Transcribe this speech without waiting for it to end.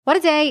What a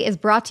Day is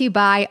brought to you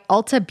by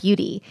Ulta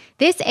Beauty.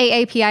 This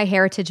AAPI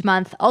Heritage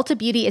Month, Ulta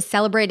Beauty is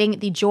celebrating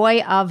the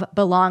joy of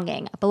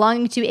belonging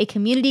to a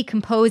community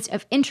composed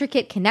of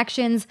intricate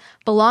connections,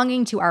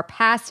 belonging to our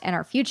past and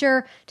our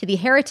future, to the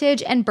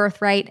heritage and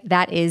birthright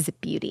that is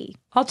beauty.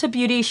 Ulta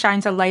Beauty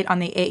shines a light on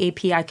the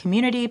AAPI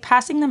community,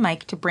 passing the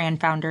mic to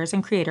brand founders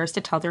and creators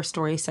to tell their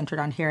stories centered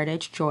on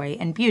heritage, joy,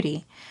 and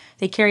beauty.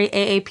 They carry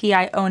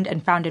AAPI-owned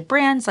and founded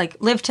brands like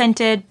Live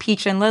Tinted,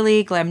 Peach and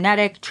Lily,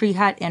 Glamnetic, Tree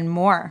Hut, and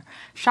more.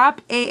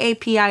 Shop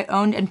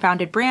AAPI-owned and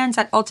founded brands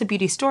at Ulta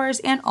Beauty stores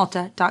and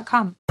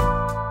Ulta.com.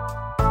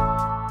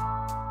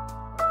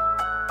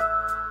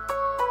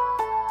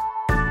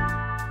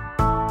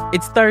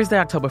 It's Thursday,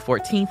 October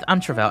 14th.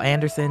 I'm Tre'vell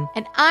Anderson.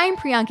 And I'm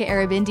Priyanka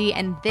Aribindi,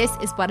 and this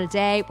is What a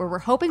Day, where we're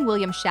hoping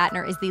William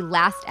Shatner is the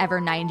last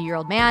ever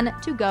 90-year-old man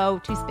to go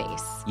to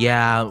space.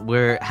 Yeah,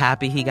 we're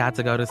happy he got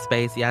to go to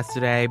space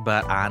yesterday,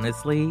 but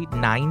honestly,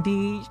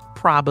 90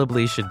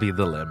 probably should be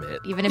the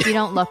limit. Even if you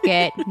don't look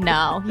it,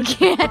 no, you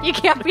can't. You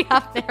can't be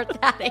up there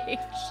at that age.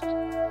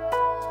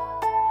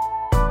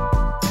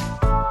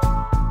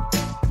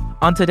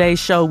 On today's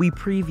show, we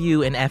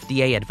preview an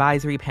FDA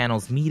advisory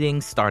panel's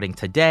meeting starting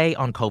today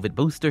on COVID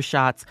booster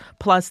shots.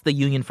 Plus, the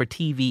Union for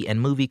TV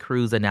and Movie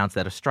Crews announced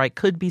that a strike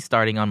could be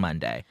starting on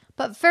Monday.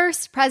 But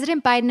first,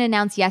 President Biden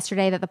announced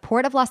yesterday that the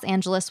Port of Los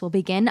Angeles will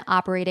begin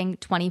operating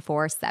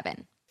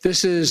 24/7.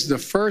 This is the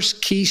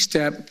first key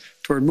step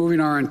toward moving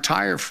our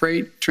entire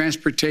freight,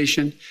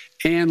 transportation,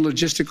 and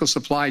logistical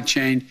supply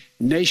chain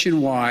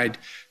nationwide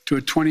to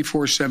a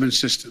 24/7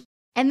 system.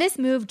 And this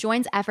move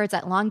joins efforts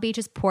at Long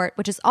Beach's port,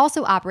 which is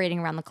also operating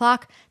around the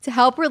clock, to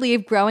help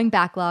relieve growing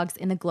backlogs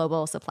in the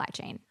global supply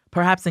chain.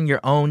 Perhaps in your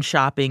own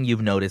shopping,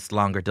 you've noticed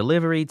longer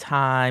delivery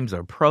times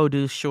or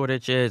produce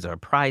shortages or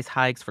price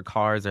hikes for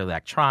cars or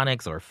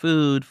electronics or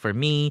food. For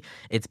me,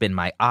 it's been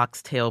my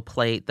oxtail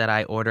plate that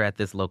I order at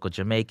this local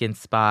Jamaican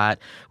spot,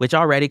 which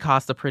already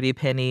cost a pretty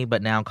penny,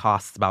 but now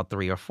costs about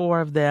 3 or 4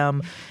 of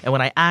them. And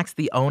when I asked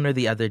the owner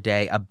the other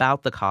day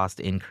about the cost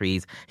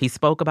increase, he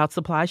spoke about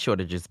supply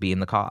shortages being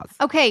the cause.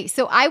 Okay,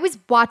 so I was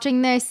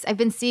watching this. I've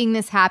been seeing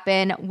this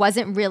happen,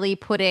 wasn't really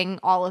putting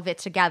all of it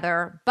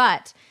together,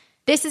 but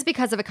this is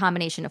because of a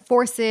combination of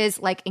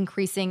forces like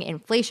increasing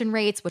inflation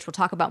rates, which we'll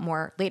talk about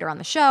more later on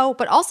the show,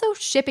 but also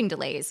shipping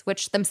delays,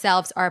 which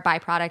themselves are a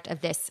byproduct of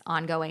this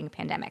ongoing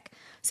pandemic.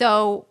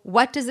 So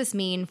what does this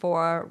mean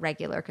for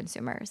regular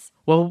consumers?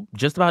 Well,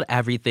 just about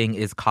everything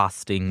is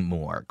costing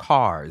more.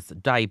 Cars,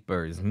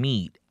 diapers,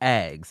 meat,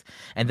 eggs.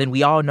 And then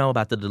we all know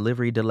about the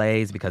delivery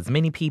delays because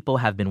many people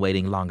have been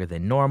waiting longer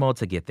than normal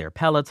to get their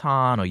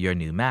Peloton or your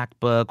new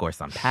MacBook or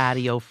some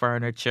patio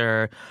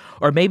furniture.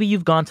 Or maybe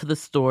you've gone to the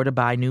store to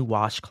buy new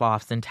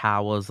washcloths and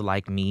towels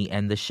like me,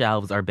 and the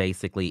shelves are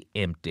basically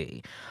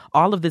empty.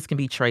 All of this can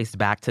be traced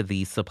back to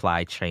these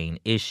supply chain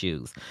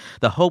issues.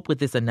 The hope with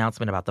this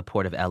announcement about the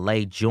Port of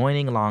LA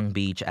joining Long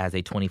Beach as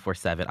a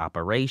 24/7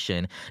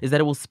 operation is that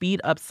it will speed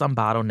up some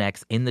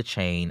bottlenecks in the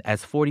chain,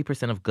 as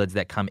 40% of goods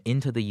that come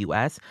into the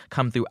U.S.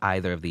 come through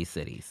either of these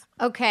cities.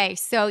 Okay,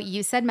 so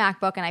you said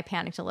MacBook, and I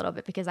panicked a little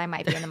bit because I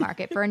might be in the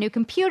market for a new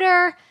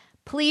computer.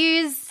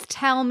 Please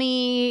tell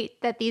me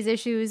that these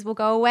issues will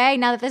go away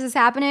now that this is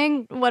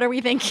happening. What are we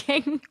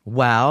thinking?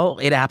 Well,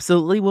 it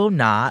absolutely will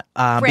not,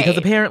 because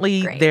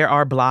apparently there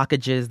are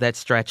blockages that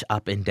stretch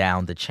up and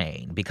down the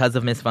chain. Because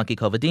of Miss Funky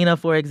Covidina,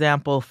 for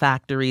example,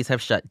 factories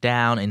have shut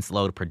down and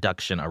slowed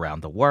production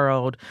around the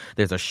world.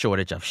 There's a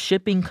shortage of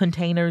shipping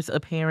containers,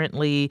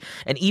 apparently.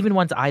 And even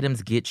once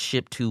items get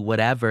shipped to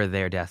whatever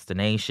their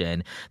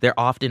destination, there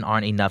often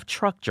aren't enough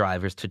truck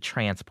drivers to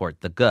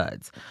transport the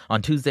goods.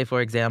 On Tuesday, for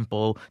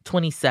example,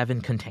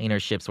 27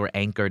 container ships were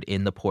anchored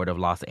in the Port of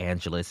Los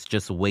Angeles,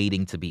 just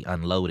waiting to be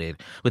unloaded,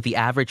 with the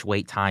average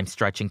wait time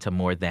stretching to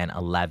more than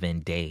 11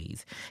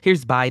 days.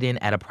 Here's Biden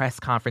at a press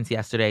conference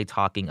yesterday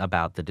talking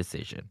about the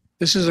decision.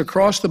 This is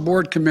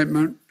across-the-board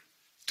commitment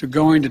to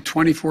going to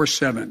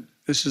 24/7.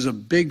 This is a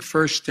big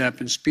first step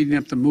in speeding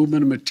up the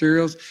movement of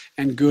materials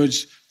and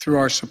goods through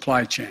our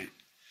supply chain.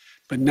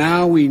 But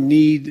now we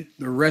need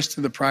the rest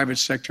of the private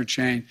sector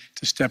chain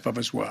to step up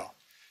as well.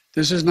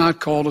 This is not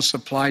called a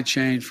supply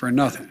chain for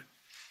nothing.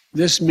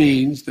 This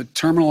means that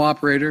terminal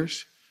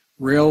operators,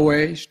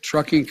 railways,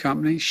 trucking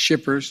companies,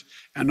 shippers,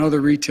 and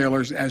other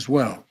retailers as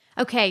well.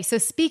 Okay, so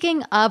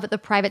speaking of the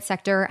private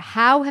sector,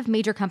 how have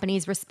major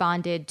companies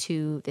responded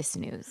to this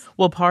news?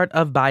 Well, part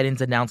of Biden's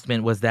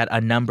announcement was that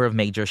a number of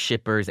major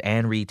shippers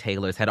and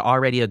retailers had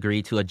already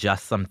agreed to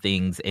adjust some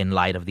things in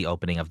light of the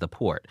opening of the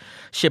port.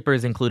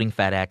 Shippers, including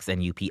FedEx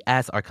and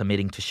UPS, are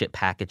committing to ship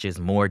packages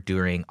more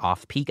during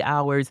off-peak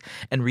hours,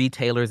 and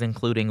retailers,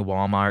 including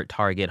Walmart,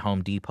 Target,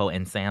 Home Depot,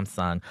 and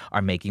Samsung,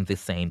 are making the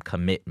same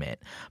commitment.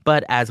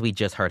 But as we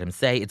just heard him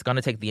say, it's going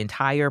to take the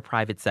entire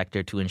private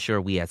sector to ensure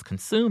we as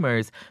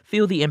consumers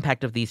feel the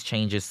impact of these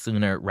changes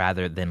sooner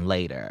rather than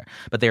later.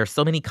 But there are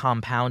so many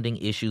compounding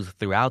issues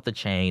throughout the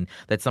chain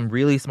that some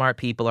really smart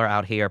people are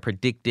out here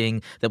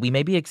predicting that we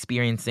may be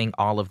experiencing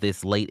all of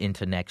this late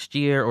into next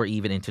year or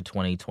even into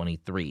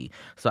 2023.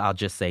 So I'll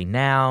just say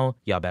now,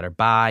 y'all better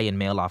buy and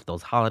mail off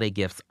those holiday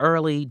gifts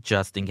early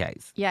just in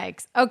case.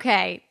 Yikes.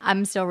 Okay,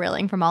 I'm still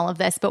reeling from all of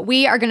this, but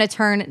we are going to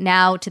turn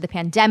now to the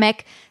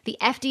pandemic. The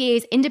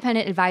FDA's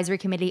Independent Advisory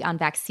Committee on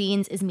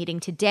Vaccines is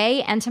meeting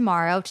today and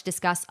tomorrow to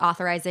discuss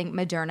authorizing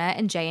Moderna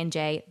and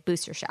J&J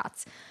booster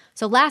shots.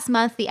 So last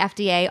month, the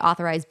FDA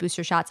authorized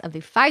booster shots of the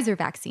Pfizer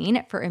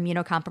vaccine for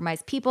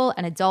immunocompromised people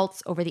and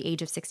adults over the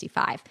age of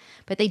 65.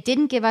 But they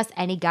didn't give us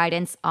any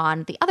guidance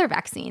on the other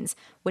vaccines,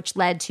 which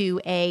led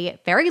to a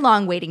very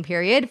long waiting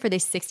period for the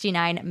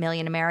 69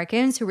 million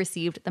Americans who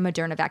received the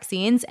Moderna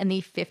vaccines and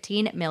the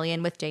 15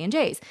 million with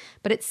J&J's.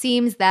 But it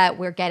seems that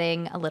we're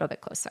getting a little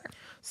bit closer.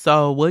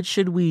 So what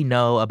should we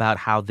know about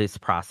how this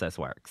process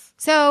works?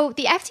 So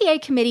the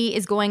FDA committee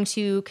is going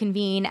to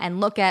convene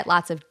and look at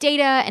lots of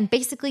data, and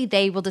basically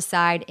they will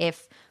decide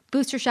if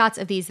booster shots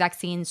of these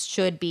vaccines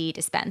should be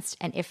dispensed,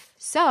 and if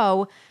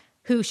so,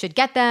 who should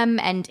get them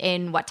and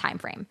in what time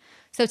frame.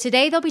 So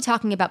today they'll be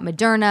talking about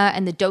Moderna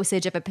and the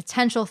dosage of a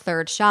potential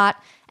third shot,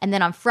 and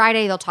then on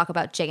Friday they'll talk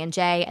about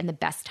J&J and the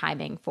best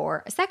timing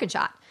for a second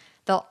shot.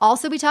 They'll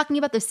also be talking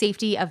about the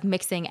safety of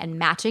mixing and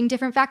matching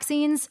different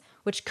vaccines,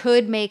 which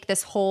could make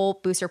this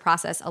whole booster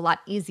process a lot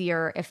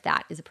easier if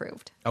that is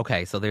approved.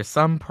 Okay, so there's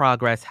some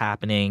progress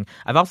happening.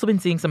 I've also been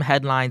seeing some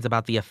headlines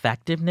about the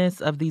effectiveness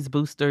of these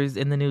boosters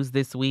in the news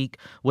this week.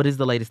 What is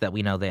the latest that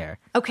we know there?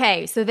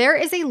 Okay, so there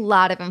is a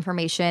lot of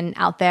information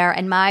out there,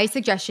 and my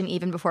suggestion,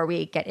 even before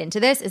we get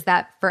into this, is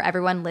that for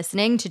everyone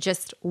listening to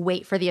just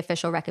wait for the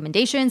official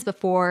recommendations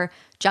before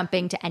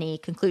jumping to any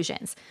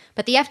conclusions.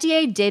 But the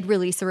FDA did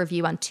release a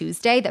review on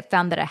Tuesday that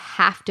found that a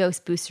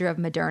half-dose booster of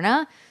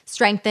Moderna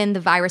strengthened the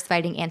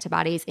virus-fighting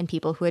antibodies in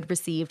people who had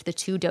received the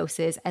 2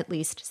 doses at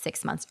least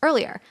 6 months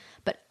earlier.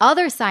 But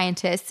other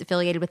scientists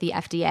affiliated with the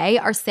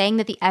FDA are saying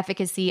that the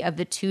efficacy of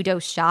the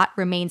 2-dose shot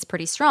remains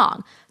pretty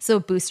strong, so a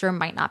booster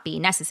might not be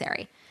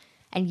necessary.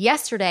 And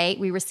yesterday,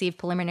 we received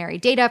preliminary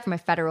data from a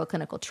federal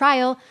clinical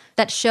trial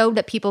that showed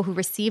that people who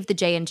received the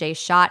J&J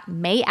shot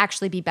may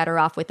actually be better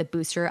off with a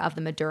booster of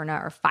the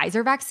Moderna or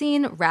Pfizer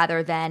vaccine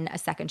rather than a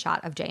second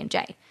shot of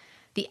J&J.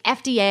 The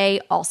FDA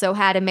also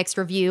had a mixed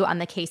review on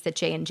the case that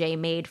J&J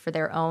made for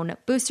their own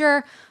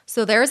booster,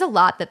 so there's a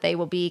lot that they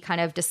will be kind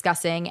of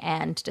discussing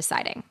and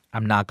deciding.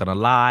 I'm not going to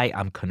lie,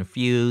 I'm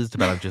confused,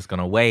 but I'm just going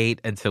to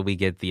wait until we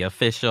get the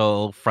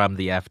official from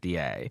the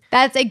FDA.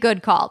 That's a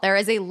good call. There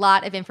is a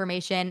lot of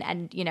information,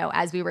 and,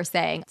 as we were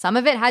saying, some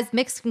of it has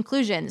mixed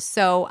conclusions,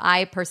 so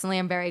I personally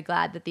am very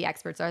glad that the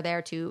experts are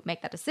there to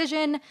make that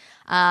decision,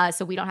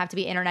 so we don't have to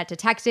be internet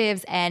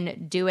detectives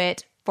and do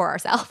it for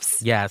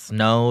ourselves. Yes,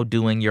 no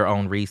doing your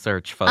own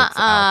research, folks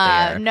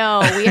out there.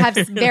 No, we have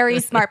very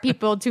smart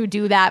people to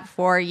do that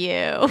for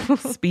you.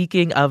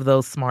 Speaking of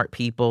those smart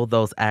people,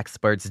 those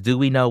experts, do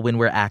we know when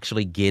we're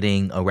actually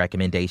getting a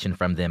recommendation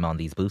from them on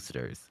these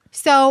boosters?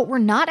 So we're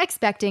not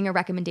expecting a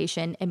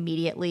recommendation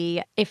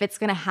immediately. If it's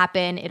going to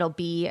happen, it'll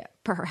be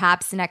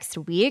perhaps next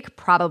week,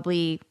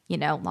 probably,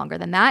 longer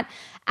than that.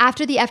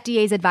 After the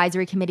FDA's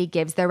advisory committee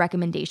gives their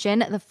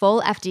recommendation, the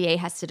full FDA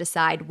has to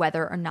decide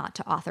whether or not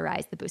to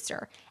authorize the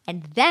booster.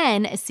 And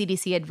then a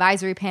CDC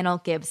advisory panel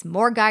gives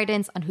more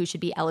guidance on who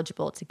should be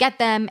eligible to get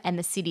them, and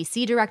the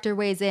CDC director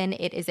weighs in.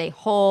 It is a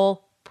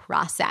whole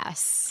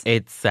process.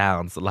 It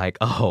sounds like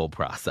a whole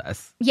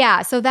process.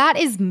 Yeah, so that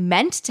is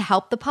meant to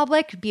help the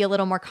public be a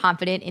little more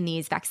confident in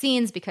these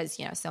vaccines because,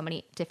 so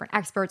many different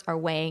experts are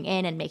weighing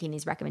in and making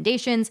these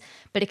recommendations,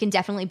 but it can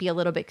definitely be a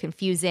little bit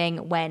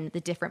confusing when the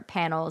different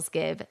panels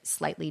give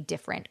slightly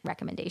different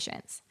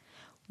recommendations.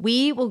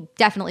 We will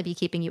definitely be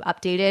keeping you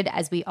updated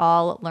as we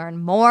all learn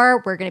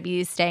more. We're going to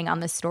be staying on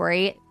this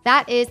story.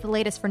 That is the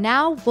latest for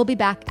now. We'll be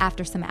back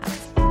after some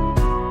ads.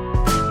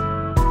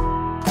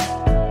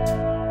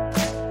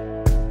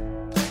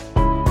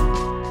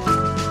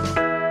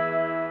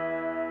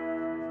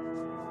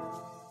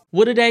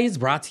 What A Day is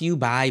brought to you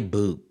by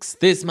Bouqs.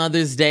 This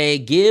Mother's Day,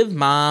 give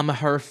mom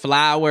her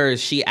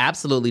flowers. She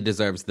absolutely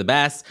deserves the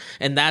best,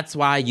 and that's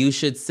why you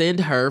should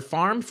send her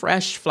farm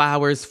fresh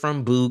flowers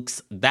from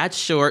Bouqs. That's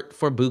short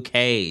for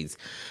bouquets.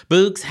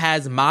 Bouqs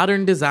has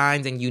modern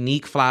designs and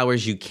unique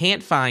flowers you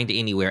can't find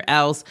anywhere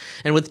else,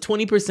 and with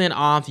 20%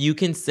 off, you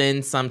can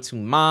send some to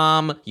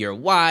mom, your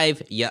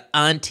wife, your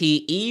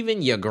auntie,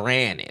 even your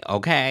granny,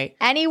 okay?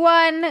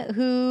 Anyone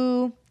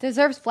who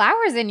deserves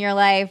flowers in your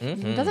life.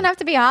 It doesn't have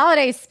to be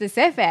holiday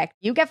specific.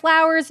 You get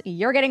flowers,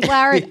 you're getting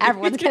flowers,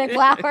 everyone's getting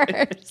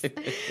flowers.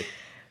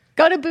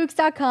 Go to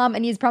Bouqs.com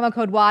and use promo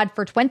code WAD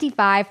for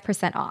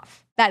 25%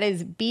 off. That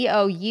is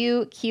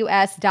BOUQS.com,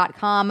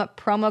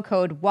 promo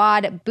code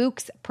WAD,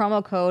 Bouqs,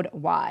 promo code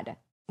WAD.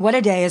 What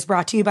A Day is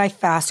brought to you by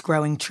Fast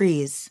Growing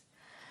Trees.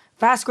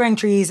 Fast Growing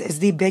Trees is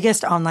the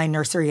biggest online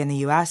nursery in the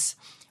U.S.,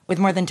 with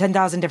more than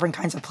 10,000 different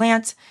kinds of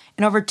plants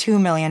and over 2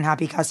 million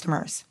happy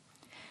customers.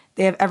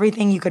 They have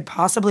everything you could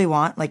possibly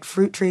want, like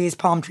fruit trees,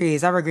 palm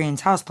trees,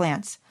 evergreens,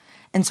 houseplants.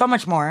 and so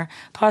much more.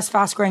 Plus,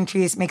 Fast Growing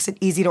Trees makes it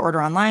easy to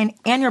order online,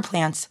 and your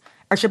plants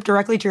are shipped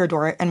directly to your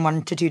door in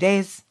 1 to 2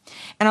 days.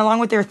 And along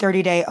with their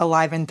 30-day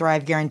Alive and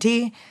Thrive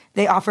guarantee,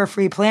 they offer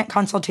free plant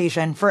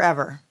consultation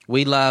forever.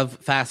 We love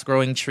Fast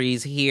Growing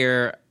Trees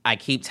here. I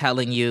keep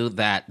telling you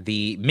that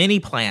the mini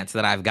plants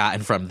that I've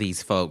gotten from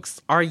these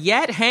folks are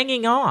yet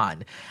hanging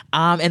on.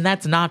 And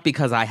that's not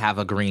because I have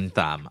a green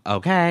thumb,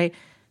 okay?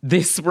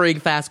 This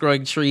spring, Fast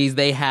Growing Trees,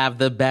 they have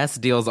the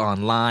best deals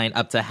online,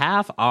 up to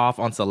half off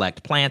on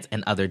select plants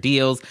and other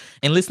deals.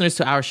 And listeners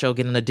to our show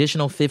get an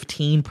additional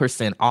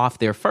 15% off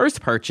their first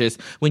purchase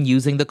when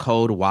using the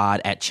code WAD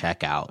at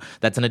checkout.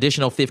 That's an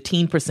additional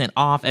 15%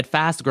 off at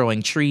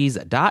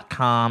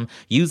fastgrowingtrees.com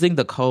using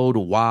the code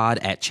WAD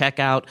at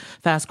checkout.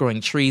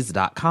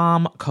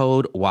 Fastgrowingtrees.com,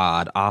 code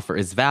WAD. Offer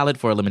is valid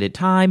for a limited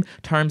time.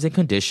 Terms and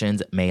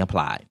conditions may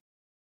apply.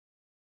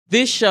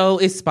 This show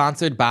is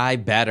sponsored by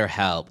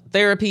BetterHelp.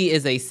 Therapy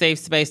is a safe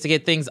space to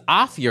get things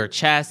off your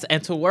chest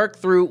and to work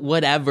through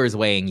whatever's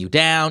weighing you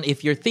down.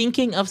 If you're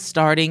thinking of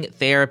starting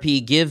therapy,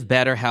 give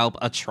BetterHelp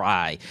a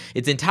try.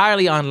 It's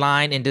entirely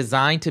online and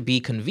designed to be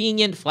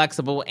convenient,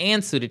 flexible,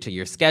 and suited to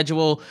your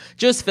schedule.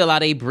 Just fill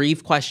out a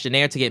brief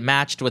questionnaire to get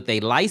matched with a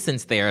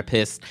licensed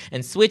therapist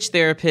and switch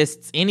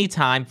therapists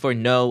anytime for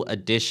no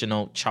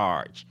additional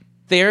charge.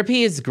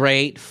 Therapy is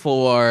great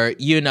for,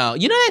 you know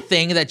that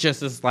thing that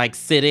just is like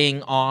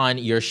sitting on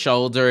your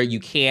shoulder,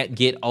 you can't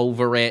get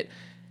over it,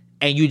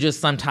 and you just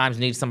sometimes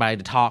need somebody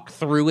to talk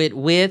through it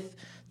with?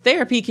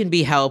 Therapy can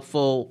be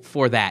helpful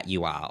for that,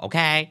 you all,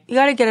 okay? You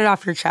got to get it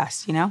off your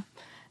chest, And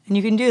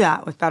you can do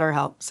that with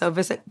BetterHelp. So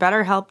visit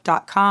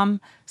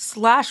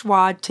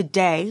betterhelp.com/WAD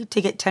today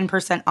to get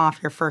 10% off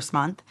your first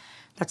month.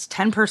 That's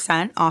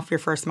 10% off your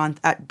first month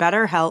at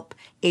BetterHelp,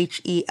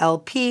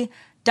 HELP.com/WAD.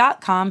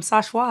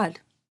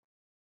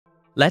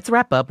 Let's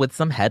wrap up with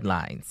some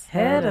headlines.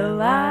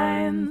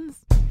 Headlines.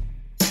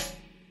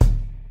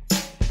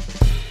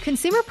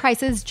 Consumer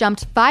prices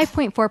jumped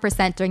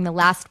 5.4% during the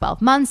last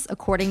 12 months,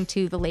 according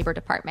to the Labor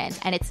Department.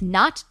 And it's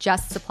not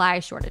just supply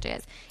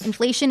shortages.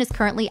 Inflation is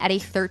currently at a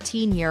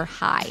 13-year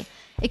high.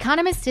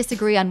 Economists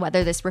disagree on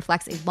whether this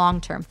reflects a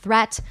long-term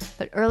threat,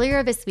 but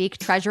earlier this week,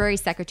 Treasury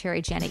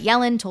Secretary Janet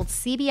Yellen told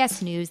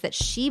CBS News that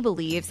she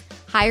believes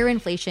higher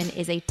inflation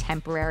is a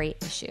temporary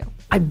issue.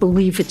 I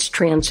believe it's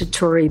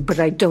transitory, but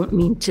I don't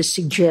mean to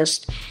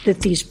suggest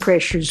that these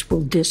pressures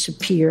will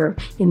disappear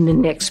in the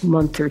next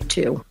month or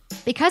two.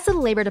 Because of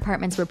the Labor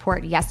Department's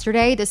report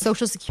yesterday, the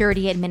Social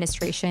Security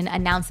Administration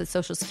announced that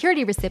Social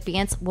Security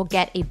recipients will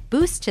get a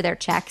boost to their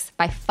checks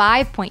by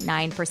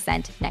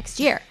 5.9%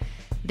 next year.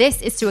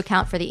 This is to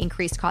account for the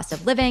increased cost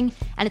of living,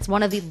 and it's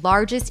one of the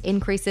largest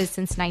increases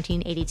since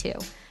 1982.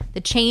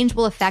 The change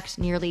will affect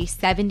nearly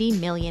 70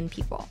 million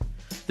people.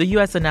 The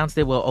U.S. announced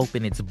it will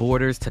open its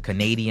borders to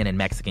Canadian and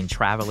Mexican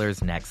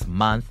travelers next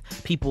month.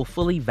 People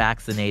fully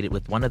vaccinated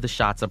with one of the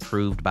shots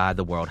approved by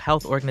the World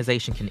Health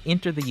Organization can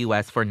enter the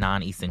U.S. for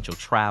non-essential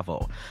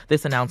travel.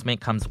 This announcement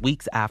comes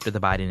weeks after the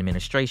Biden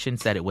administration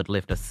said it would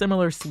lift a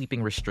similar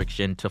sweeping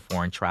restriction to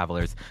foreign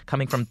travelers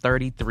coming from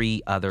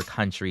 33 other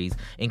countries,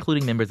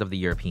 including members of the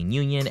European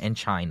Union and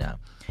China.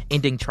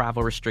 Ending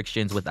travel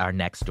restrictions with our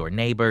next-door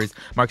neighbors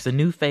marks a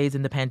new phase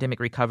in the pandemic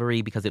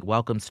recovery because it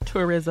welcomes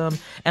tourism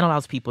and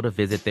allows people to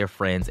visit their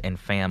friends and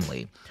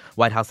family.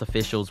 White House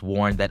officials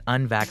warned that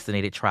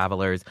unvaccinated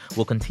travelers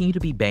will continue to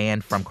be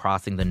banned from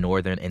crossing the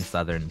northern and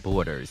southern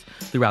borders.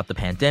 Throughout the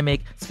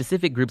pandemic,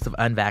 specific groups of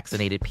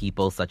unvaccinated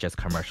people, such as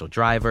commercial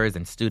drivers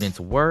and students,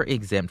 were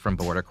exempt from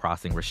border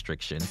crossing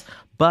restrictions.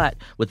 But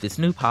with this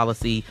new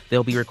policy,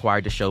 they'll be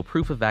required to show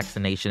proof of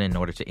vaccination in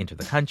order to enter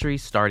the country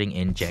starting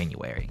in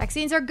January.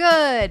 Vaccines are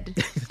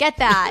good. Get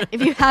that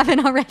if you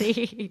haven't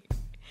already.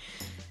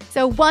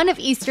 So one of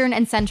Eastern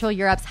and Central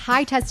Europe's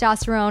high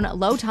testosterone,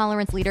 low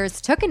tolerance leaders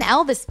took an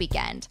L this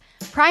weekend.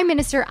 Prime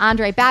Minister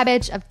Andrej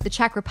Babiš of the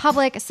Czech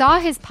Republic saw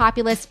his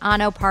populist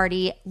ANO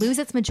party lose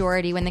its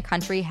majority when the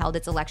country held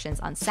its elections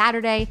on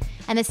Saturday,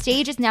 and the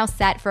stage is now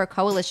set for a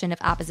coalition of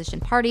opposition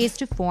parties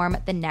to form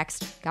the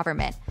next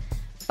government.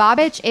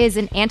 Babiš is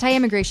an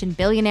anti-immigration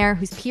billionaire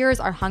whose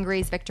peers are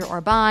Hungary's Viktor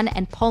Orbán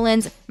and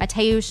Poland's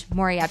Mateusz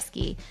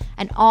Morawiecki,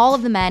 and all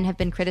of the men have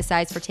been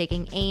criticized for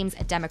taking aims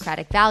at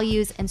democratic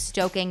values and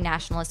stoking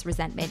nationalist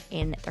resentment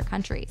in their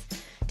countries.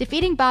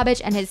 Defeating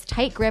Babiš and his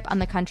tight grip on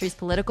the country's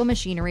political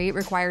machinery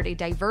required a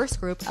diverse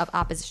group of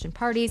opposition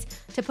parties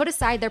to put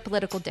aside their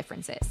political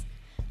differences.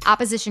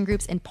 Opposition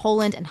groups in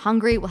Poland and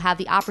Hungary will have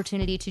the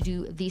opportunity to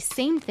do the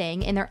same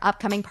thing in their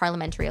upcoming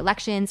parliamentary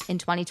elections in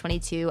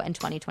 2022 and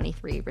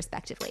 2023,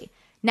 respectively.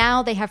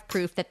 Now they have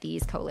proof that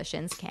these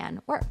coalitions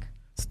can work.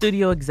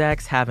 Studio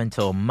execs have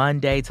until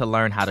Monday to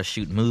learn how to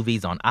shoot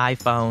movies on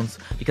iPhones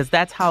because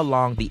that's how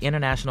long the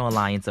International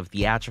Alliance of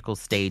Theatrical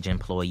Stage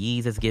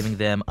Employees is giving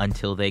them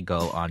until they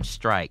go on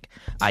strike.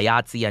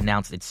 IATSE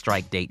announced its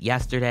strike date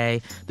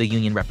yesterday. The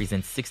union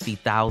represents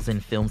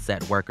 60,000 film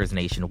set workers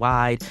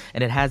nationwide,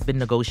 and it has been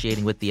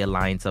negotiating with the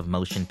Alliance of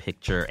Motion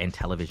Picture and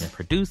Television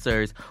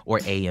Producers, or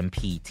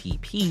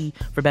AMPTP,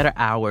 for better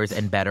hours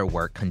and better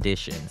work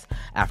conditions.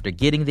 After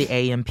getting the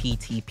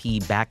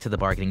AMPTP back to the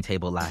bargaining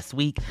table last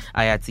week,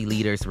 IATSE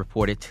leaders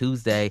reported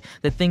Tuesday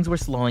that things were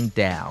slowing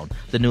down.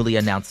 The newly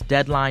announced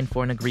deadline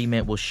for an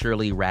agreement will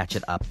surely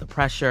ratchet up the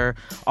pressure.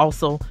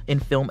 Also, in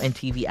film and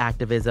TV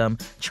activism,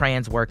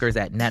 trans workers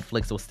at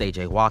Netflix will stage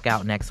a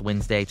walkout next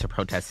Wednesday to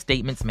protest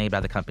statements made by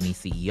the company's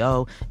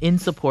CEO in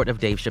support of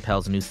Dave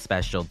Chappelle's new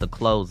special, The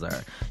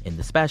Closer. In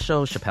the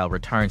special, Chappelle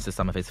returns to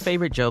some of his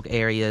favorite joke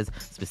areas,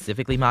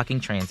 specifically mocking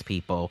trans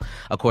people.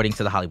 According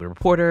to The Hollywood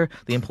Reporter,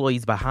 the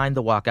employees behind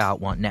the walkout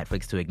want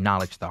Netflix to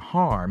acknowledge the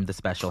harm the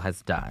special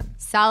has done.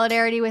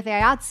 Solidarity with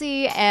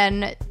IATSE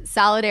and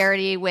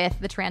solidarity with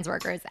the trans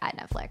workers at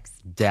Netflix.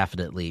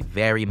 Definitely,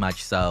 very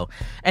much so.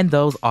 And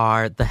those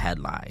are the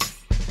headlines.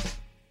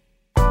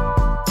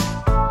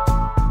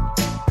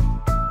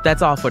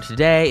 That's all for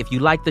today. If you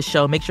like the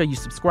show, make sure you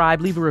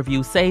subscribe, leave a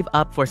review, save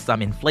up for some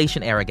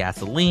inflation-era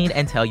gasoline,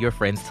 and tell your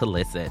friends to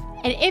listen.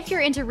 And if you're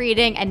into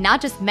reading and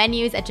not just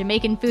menus at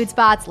Jamaican food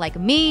spots like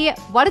me,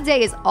 What a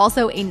Day is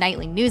also a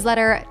nightly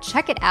newsletter.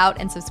 Check it out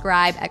and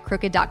subscribe at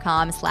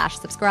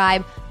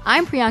crooked.com/subscribe.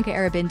 I'm Priyanka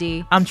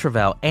Aribindi. I'm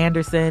Tre'vell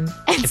Anderson.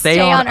 And stay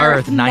on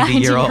Earth,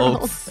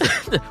 90-year-olds.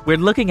 We're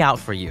looking out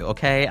for you,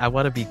 okay? I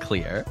want to be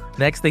clear.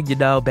 Next thing you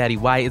know, Betty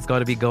White is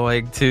going to be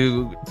going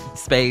to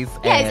space.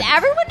 Yeah, is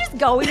everyone just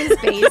going to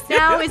space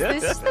now? Is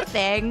this just the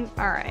thing?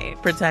 All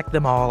right. Protect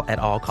them all at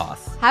all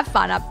costs. Have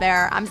fun up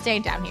there. I'm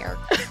staying down here.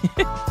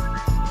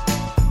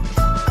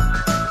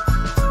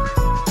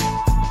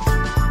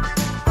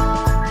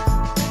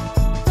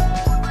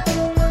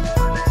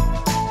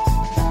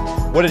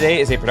 What a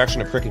Day is a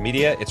production of Crooked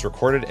Media. It's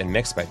recorded and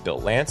mixed by Bill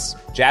Lance.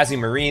 Jazzy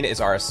Marine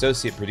is our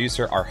associate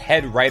producer. Our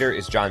head writer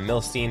is John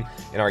Milstein.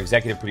 And our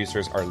executive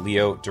producers are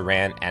Leo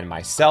Duran and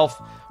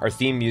myself. Our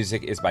theme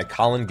music is by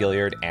Colin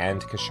Gilliard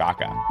and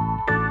Kashaka.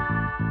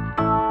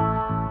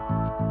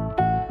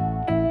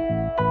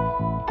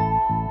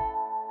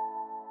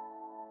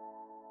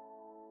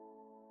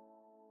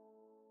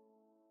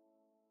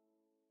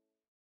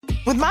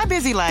 With my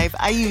busy life,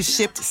 I use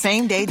Shipt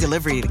same-day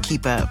delivery to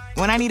keep up.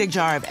 When I need a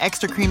jar of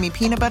extra creamy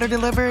peanut butter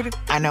delivered,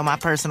 I know my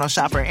personal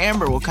shopper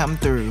Amber will come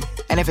through.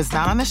 And if it's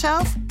not on the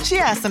shelf, she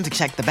asks them to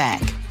check the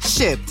back.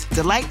 Shipt,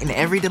 delight in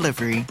every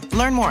delivery.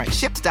 Learn more at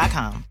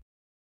Shipt.com.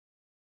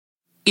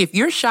 If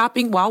you're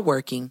shopping while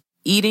working,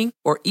 eating,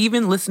 or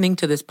even listening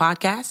to this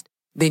podcast,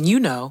 then you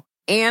know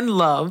and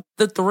love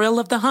the thrill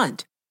of the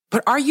hunt.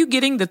 But are you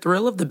getting the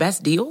thrill of the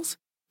best deals?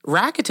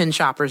 Rakuten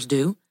shoppers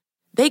do.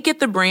 They get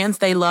the brands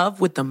they love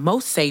with the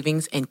most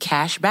savings and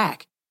cash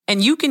back.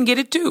 And you can get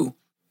it too.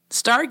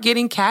 Start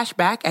getting cash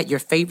back at your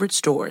favorite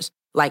stores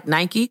like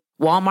Nike,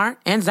 Walmart,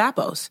 and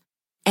Zappos.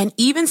 And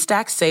even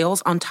stack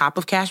sales on top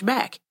of cash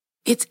back.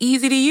 It's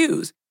easy to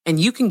use, and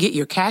you can get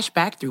your cash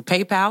back through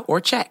PayPal or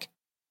check.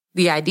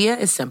 The idea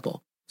is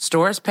simple.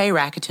 Stores pay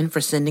Rakuten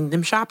for sending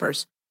them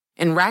shoppers,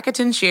 and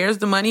Rakuten shares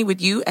the money with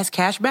you as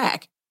cash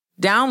back.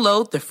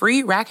 Download the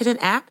free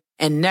Rakuten app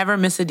and never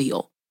miss a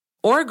deal.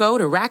 Or go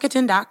to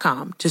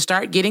Rakuten.com to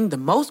start getting the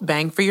most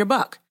bang for your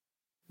buck.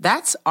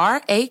 That's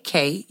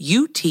Rakuten.